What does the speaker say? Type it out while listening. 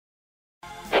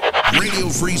Radio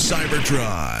Free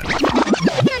Cybertron.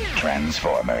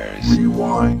 Transformers.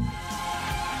 Rewind.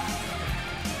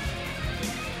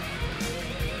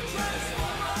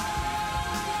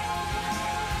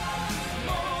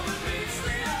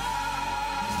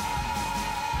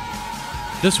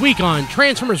 This week on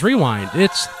Transformers Rewind,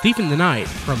 it's Thief in the Night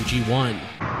from G1.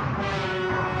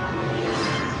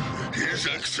 His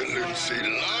Excellency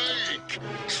like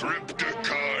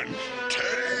Trypticon,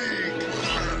 take!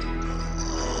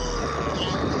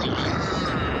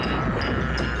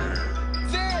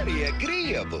 Very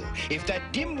agreeable. If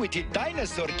that dim-witted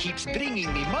dinosaur keeps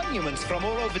bringing me monuments from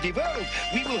all over the world,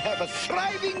 we will have a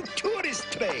thriving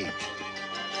tourist trade.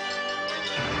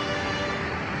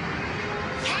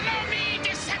 Follow me,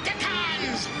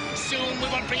 Decepticons! Soon we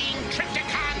will bring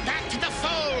Trypticon back to the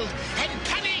fold and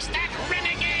punish that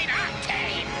renegade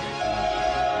Octane!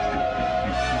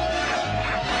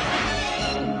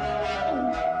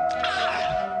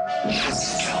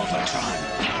 Galvatron!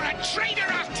 You're a traitor,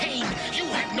 Octane! You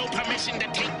had no permission to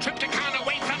take Trypticon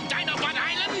away from Dinobot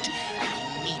Island!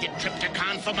 I needed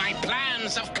Trypticon for my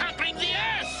plans of conquering the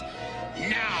Earth!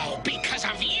 Now, because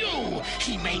of you,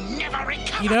 he may never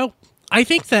recover! You know, I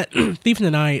think that Thief in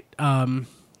the Night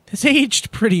has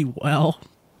aged pretty well.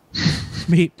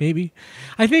 Maybe.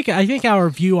 I think our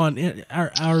view on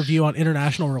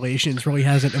international relations really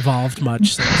hasn't evolved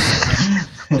much since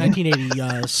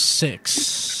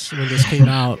 1986 when this came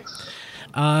out.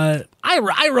 I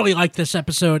really like this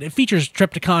episode. It features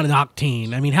Trypticon and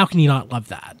Octane. I mean, how can you not love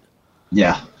that?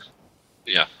 Yeah.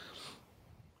 Yeah.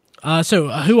 So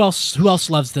who else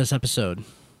loves this episode?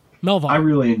 Melvin. I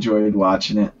really enjoyed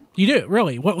watching it. You do?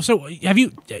 Really? What, so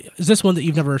is this one that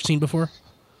you've never seen before?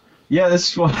 Yeah, this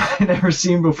is one I've never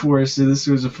seen before, so this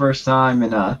was the first time,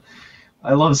 and I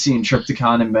love seeing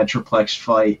Trypticon and Metroplex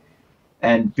fight,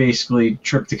 and basically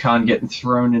Trypticon getting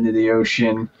thrown into the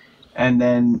ocean, and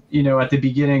then, at the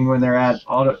beginning when they're at,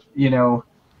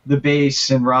 the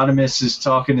base, and Rodimus is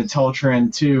talking to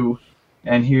Teltran 2,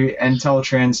 and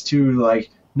Teltran's 2, like,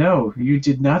 no, you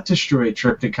did not destroy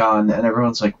Trypticon, and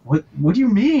everyone's like, what do you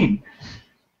mean?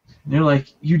 And they're like,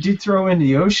 you did throw him into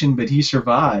the ocean, but he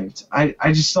survived. I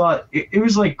just thought it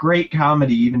was like great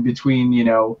comedy, even between,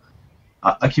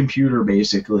 a computer,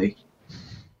 basically.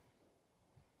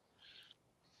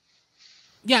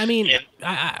 Yeah, I mean,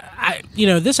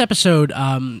 this episode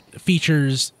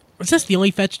features... Was this the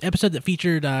only episode that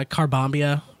featured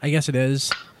Carbombia? I guess it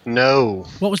is. No.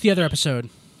 What was the other episode?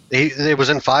 It was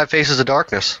in Five Faces of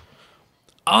Darkness.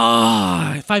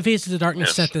 Five Faces of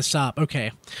Darkness set this up.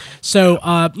 Okay. So,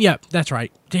 yeah, that's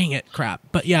right. Dang it, crap.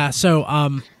 But yeah, so,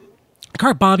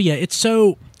 Carbombia, it's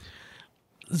so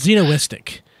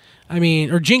xenoistic. I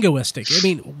mean, or jingoistic. I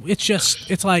mean,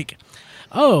 it's like,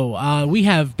 we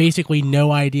have basically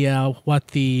no idea what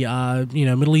the,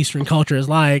 Middle Eastern culture is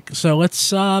like. So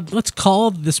let's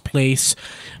call this place,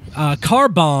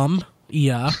 Carbomb.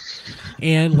 Yeah,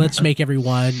 and let's make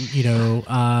everyone,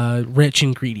 rich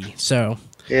and greedy. So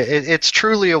it's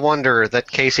truly a wonder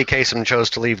that Casey Kasem chose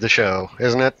to leave the show,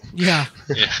 isn't it? Yeah.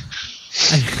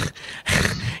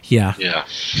 Yeah. Yeah.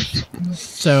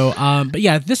 So, but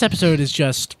yeah, this episode is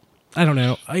just, I don't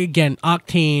know. Again,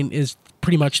 Octane is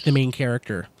pretty much the main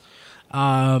character.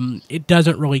 It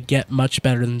doesn't really get much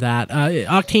better than that.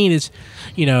 Octane is,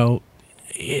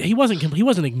 he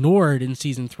wasn't ignored in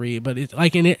season 3, but it's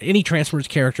like in any Transformers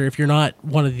character, if you're not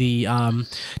one of the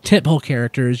tentpole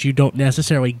characters, you don't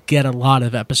necessarily get a lot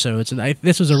of episodes. And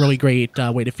this was a really great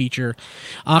way to feature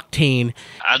Octane.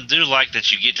 I do like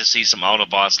that you get to see some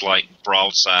Autobots like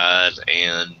Broadside,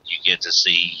 and you get to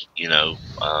see,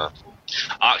 Octane.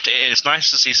 It's nice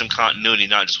to see some continuity,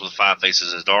 not just with Five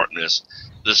Faces of Darkness.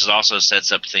 This also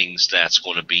sets up things that's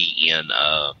going to be in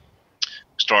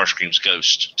Starscream's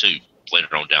Ghost too,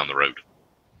 later on down the road.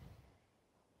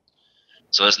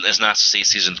 So it's nice to see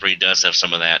season 3 does have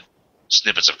some of that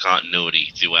snippets of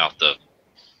continuity throughout the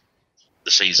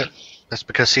season. That's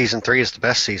because season 3 is the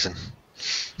best season.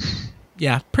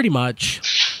 Yeah, pretty much.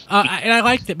 And I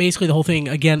like that basically the whole thing,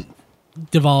 again,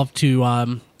 devolved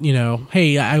to,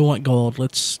 hey, I want gold.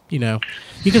 Let's, you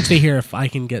can stay here if I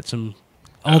can get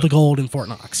all the gold in Fort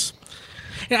Knox.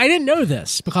 And I didn't know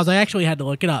this because I actually had to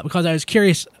look it up because I was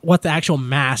curious what the actual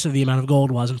mass of the amount of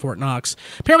gold was in Fort Knox.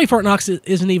 Apparently Fort Knox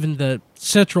isn't even the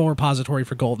central repository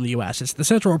for gold in the U.S. It's the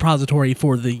central repository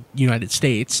for the United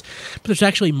States, but there's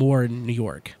actually more in New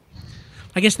York.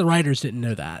 I guess the writers didn't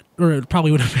know that, or it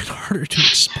probably would have been harder to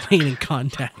explain in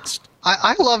context.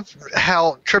 I love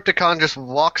how Trypticon just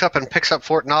walks up and picks up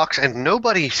Fort Knox and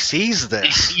nobody sees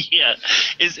this. Yeah,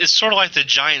 it's sort of like the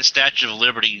giant Statue of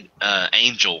Liberty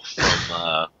angel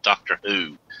from Doctor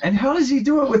Who. And how does he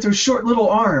do it with those short little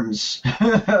arms?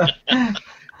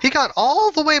 He got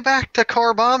all the way back to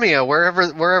Carbamia,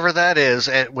 wherever that is,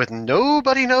 and with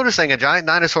nobody noticing a giant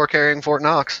dinosaur carrying Fort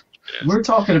Knox. We're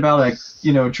talking about a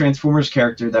Transformers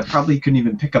character that probably couldn't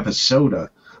even pick up a soda.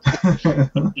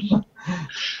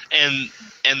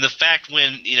 And the fact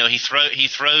when he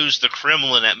throws the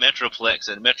Kremlin at Metroplex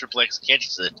and Metroplex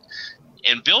catches it,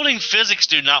 and building physics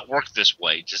do not work this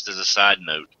way. Just as a side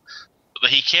note,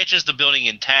 but he catches the building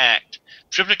intact.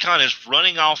 Trypticon is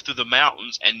running off through the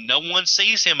mountains, and no one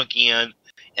sees him again.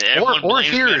 And everyone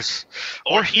hears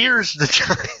the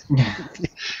giant.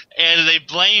 And they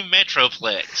blame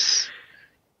Metroplex.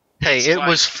 Hey,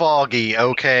 was foggy,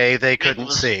 okay? They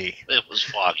couldn't see. It was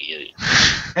foggy.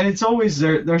 And it's always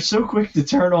they're so quick to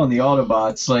turn on the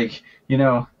Autobots,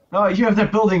 oh, you have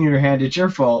that building in your hand, it's your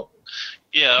fault.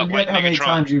 Yeah, Forget how many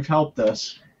times you've helped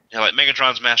us. Yeah, like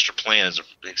Megatron's master plan is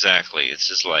exactly. It's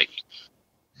just like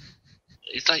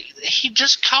he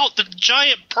just caught the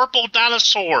giant purple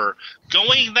dinosaur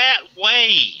going that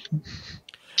way.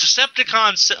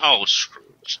 Decepticons. Oh, screw.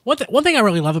 One thing I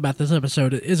really love about this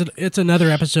episode is it's another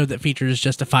episode that features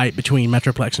just a fight between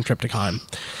Metroplex and Trypticon.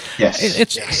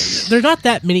 Yes. There are not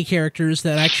that many characters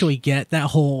that actually get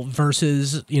that whole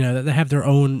versus, that they have their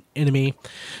own enemy.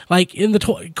 Like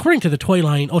according to the toy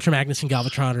line, Ultra Magnus and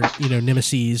Galvatron are,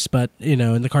 nemesis, but,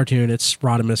 in the cartoon it's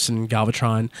Rodimus and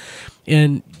Galvatron.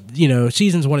 In,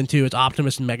 seasons 1 and 2, it's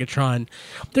Optimus and Megatron.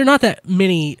 There are not that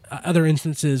many other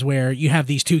instances where you have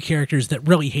these two characters that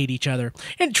really hate each other.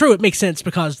 And true, it makes sense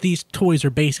because these toys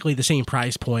are basically the same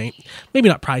price point. Maybe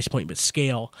not price point, but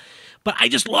scale. But I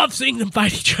just love seeing them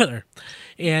fight each other.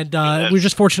 And we're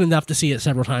just fortunate enough to see it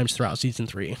several times throughout Season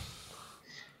 3.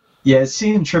 Yeah,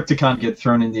 seeing Trypticon get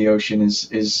thrown in the ocean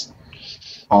is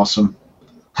awesome.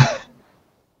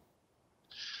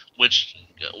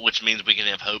 Which means we can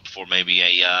have hope for maybe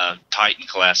a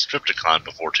Titan-class Trypticon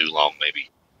before too long, maybe.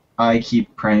 I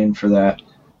keep praying for that.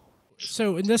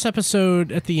 So in this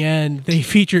episode, at the end, they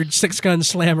featured Six Gun,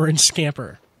 Slammer, and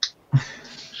Scamper.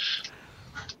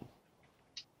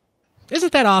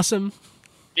 Isn't that awesome?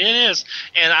 It is,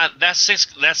 and that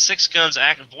Six Gun's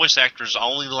voice actor's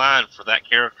only line for that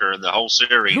character in the whole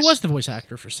series. Who was the voice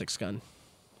actor for Six Gun?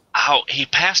 Oh, he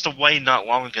passed away not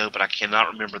long ago, but I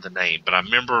cannot remember the name. But I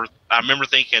remember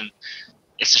thinking,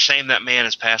 it's a shame that man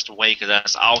has passed away because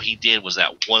that's all he did was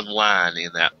that one line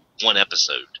in that one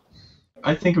episode.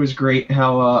 I think it was great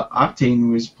how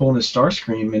Octane was pulling a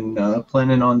Starscream and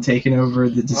planning on taking over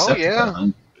the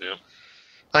Decepticon. Oh, yeah.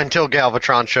 Until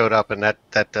Galvatron showed up, and that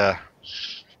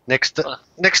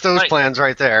nixed those plans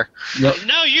right there. Yep.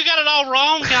 No, you got it all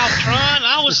wrong, Galvatron.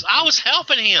 I was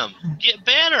helping him get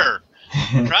better.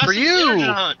 For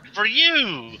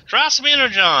you. Try some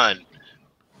Energon.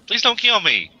 Please don't kill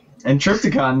me. And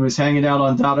Trypticon was hanging out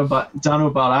on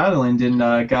Dinobot Island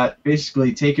and got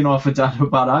basically taken off of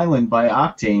Dinobot Island by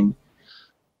Octane.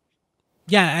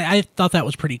 Yeah, I thought that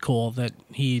was pretty cool that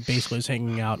he basically was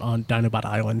hanging out on Dinobot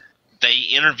Island. They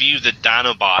interviewed the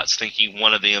Dinobots thinking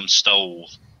one of them stole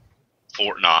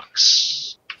Fort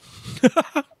Knox.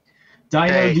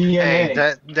 Dino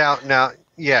DNA. Now,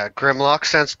 yeah, Grimlock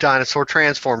sensed dinosaur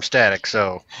transform static,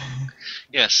 so...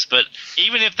 Yes, but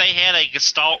even if they had a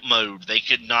Gestalt mode, they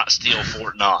could not steal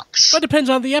Fort Knox. But it depends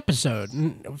on the episode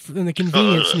and the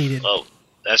convenience needed. Oh,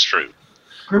 that's true.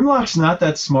 Grimlock's not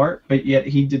that smart, but yet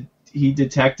he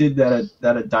detected that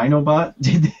a Dinobot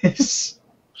did this.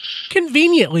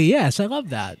 Conveniently, yes, I love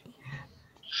that.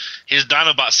 His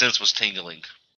Dinobot sense was tingling.